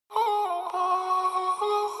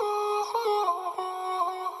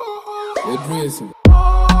Hey guys, I'm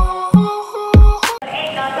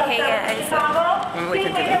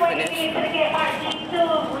waiting to finish.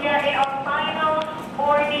 We are in our final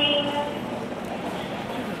boarding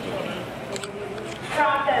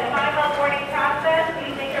process. Final boarding process.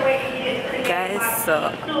 Please make your way to Guys, so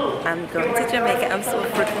I'm going to Jamaica. I'm so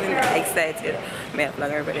freaking excited. May I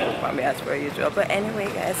vlog everybody on me as per usual. But anyway,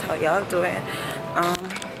 guys, how y'all doing?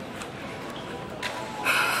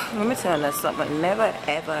 Let me tell you something. Never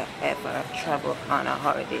ever travel on a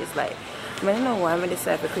holiday. It's like, I don't know why I'm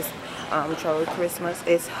decided because travel Christmas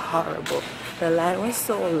is horrible. The line was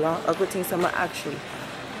so long. A good thing someone actually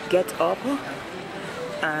get up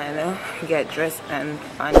and get dressed and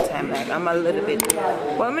on time. Like I'm a little bit,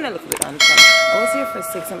 well, I'm a little bit on time. I was here for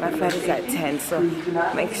 6 and my flight is at 10, so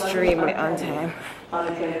I'm extremely on time.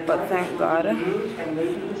 But thank God,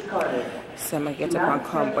 so I'm gonna get up and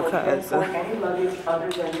come because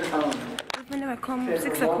when I come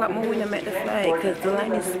 6 o'clock, I'm gonna make the flight because the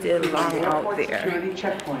line is still long out there.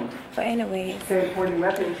 But anyways,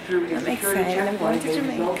 I'm excited. I'm going to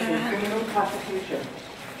Jamaica.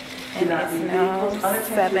 And it's now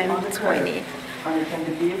 7:20.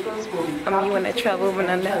 I'm going to travel, but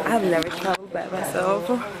I've never traveled by myself.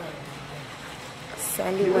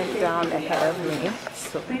 Sandy went down ahead of me,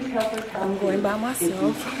 so I'm going by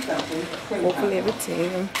myself. Hopefully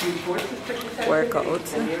everything work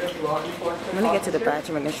out. I'm going to get to the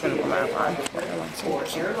bathroom and show them what I want to.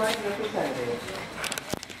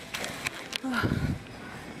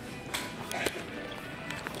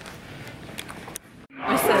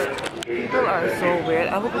 People are so weird. I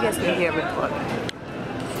hope you guys can hear me, but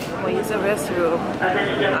when you use the restroom,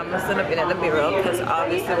 I'm gonna stand up in the mirror because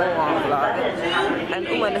obviously we want to vlog. And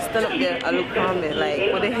when I stand up there, I look around me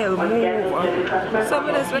like, what the hell, move?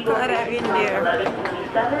 Someone is recording in there.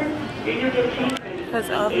 Because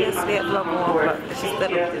obviously I vlog more, but she stood up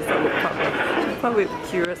there, so she's probably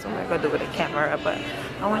curious what I'm gonna do with the camera, but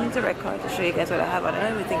I wanted to record to show you guys what I have on. I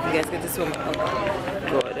don't even think you guys get to see me.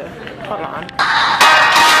 Good. Hold on.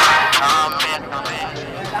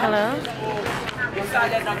 Hello?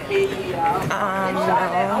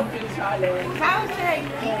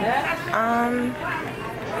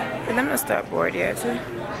 I'm gonna start board yet. Sorry.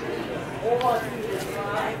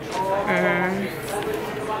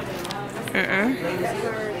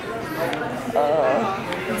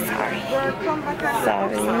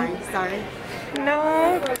 No,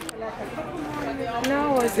 I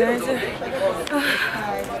wasn't.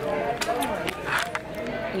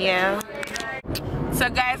 Yeah. So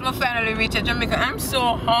guys, we finally reached Jamaica. I'm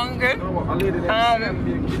so hungry.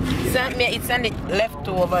 It's on the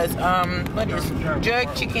leftovers. What is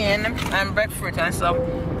jerk chicken and breadfruit and stuff.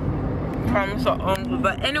 I'm so hungry.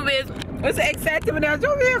 But anyways, we're so excited when I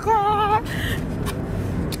Jamaica.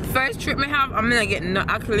 First trip I have, I'm gonna get no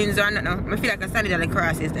accolades or nothing. I feel like I started at the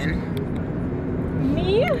crosses then.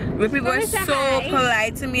 Me? But people are so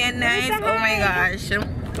polite to me and nice. Oh my gosh.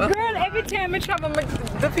 Girl, every time I travel,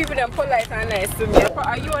 the people that are polite and nice to me.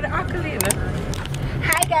 Are you on the accolade?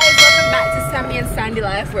 Hi guys, welcome back to Sammy and Sandy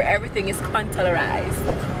Life, where everything is contourized.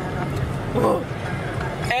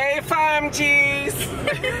 Hey fam G's!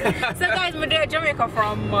 So guys, we're there in Jamaica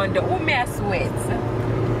from Monday. Oh, may I sweat?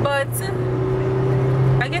 But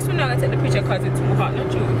I guess we're not gonna take the picture because it's too hot,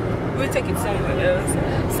 don't you? We'll take it somewhere else.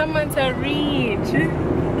 Samantha read.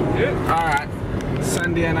 Alright.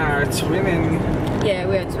 Sandy and I are twinning. Yeah,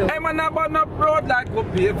 we are twinning. Hey man, I'm up road like we'll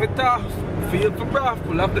pay for tough. Feel for breath,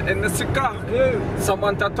 pull up the end of the car.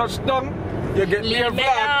 Samantha touchdown. You get me a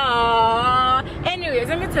vlog. Anyways,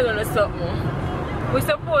 let me tell you something. We're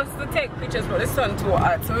supposed to take pictures for the sun too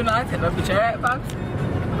hot, so we're not taking a picture, right, Pops?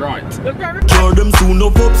 Right. Sure them soon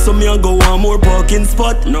up so me a go one more parking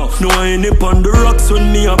spot. No I ain't up on the rocks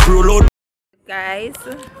when me a roll out. Guys,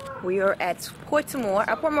 we are at Portmore.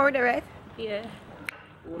 At Portmore, right? Yeah.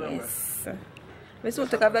 Yes. Miss will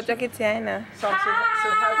take off that jacket here now. Lord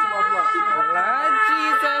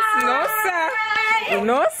Jesus,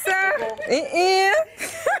 no sir.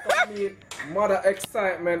 Mother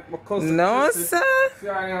excitement, my cousin. No sir.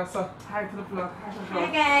 Hi to the vlog. Hi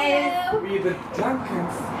guys. We the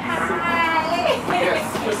Duncans. Hi. Yes,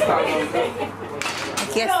 just start.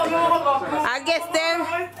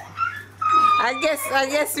 I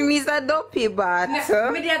guess me's a dopey but You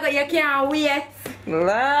can't wait.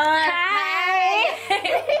 Lord. Hi.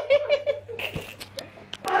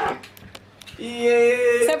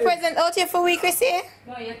 Yeah. So present out here for week, Chrissy?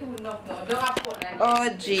 No, you can't do nothing. Don't have to. Oh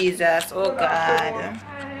Jesus, oh God.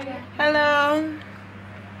 Hello.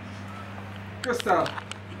 Crystal.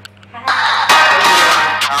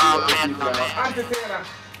 Auntie Taylor.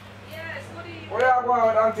 Yes, what are you? Where are you going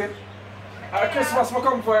with Auntie? Christmas, I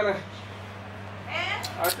come for you.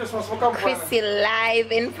 Christmas will come. Chrissy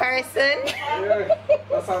live in person. Yeah,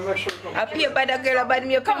 that's how I make sure come. I pay by the girl about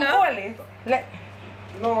me. Come on.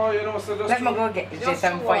 No, you know, so just. Let me go get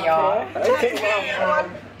some for y'all. The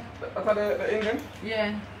engine?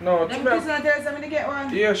 Yeah. No, Them Christmas tell somebody to get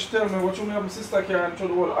one. yeah, she tell me what you mean. My sister can through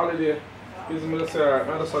the whole holiday. Is me just say, alright,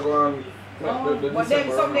 I just go and make the But then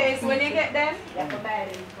December. some days when you get them,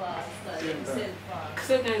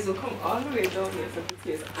 Sometimes we'll come all the way down here for the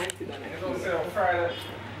place Auntie Dana. You don't say on Friday.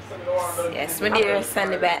 Yes, my dear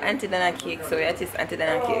Sunday by Auntie Dana cake, so it is Auntie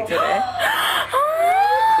Dana cake today. Oh,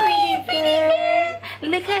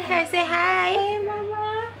 look at her, say hi. Hey,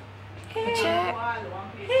 mama. Hey,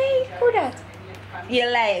 hey, who that? You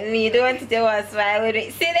like me, you don't want to tell us why with me.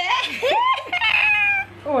 See that?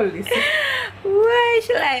 oh listen. Why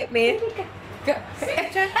she like me?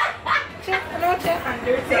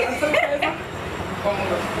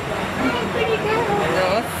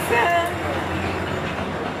 No, sir.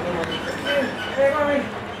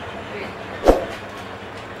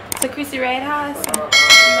 So Chrissy ride horse? Some of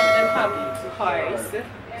them have cars.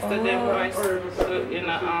 So them cars in a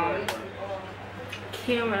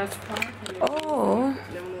camera spot. Oh,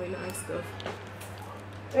 Them winning and stuff.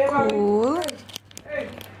 cool.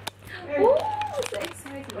 Ooh, so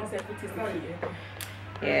excited myself it is the year.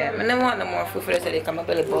 Yeah, I don't want no more food for this. They come my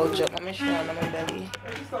belly bulge up. I'm showing them my belly.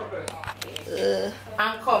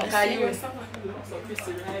 And come, can you? So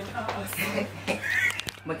Chrissy ride.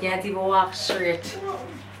 But can't even walk straight.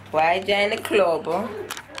 Why join the club?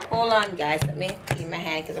 Hold on, guys. Let me clean my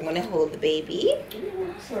hand because I'm going to hold the baby.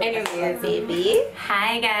 Anyway, Baby.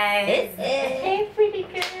 hi guys. Hey, pretty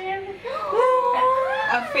girl.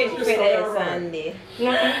 I'm pretty Sunday. Hi,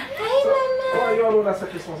 Mama. Oh, you all know that's a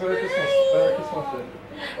Christmas. Merry Christmas. Merry Christmas.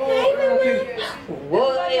 Hi, Mama.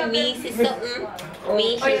 Whoa, me see something. Me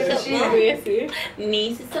see something. Me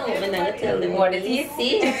see something. I'm going to tell them. What did you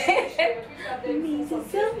see? Me see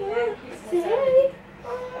something. Say hi.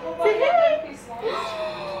 Say hi.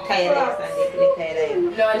 Tired of Sunday. Tired of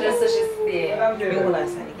No, just so she's there. you. Hold on,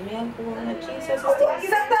 Sunday. Give me a hold on. Jesus. Is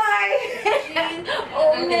that tie?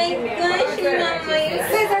 Oh my gosh, Mama.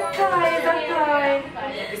 It's a tie, it's a tie.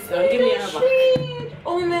 So give me a back.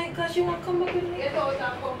 Oh my gosh, you want to come back with me? It's a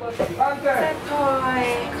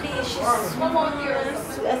tie. Please, she's small.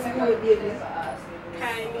 That's my baby.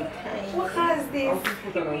 Tiny. What has this?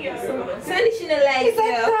 Sandy, she don't like It's a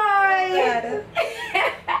you. tie.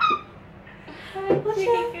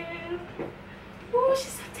 Oh,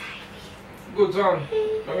 she's so tiny. Good, John.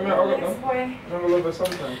 Give me a hug now. I'm a little bit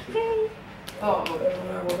sometimes.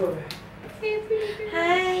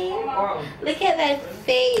 Hi. Look at that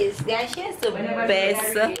face. Guys, she has the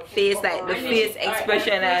best face, like the face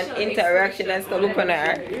expression and interaction and stuff. Look on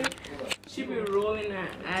her. She be rolling her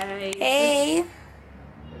eyes. Hey.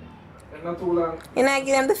 Not too long. You not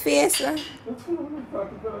give them the face? Not too long.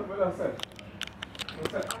 What I said.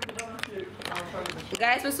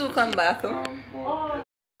 Guys, we soon come back.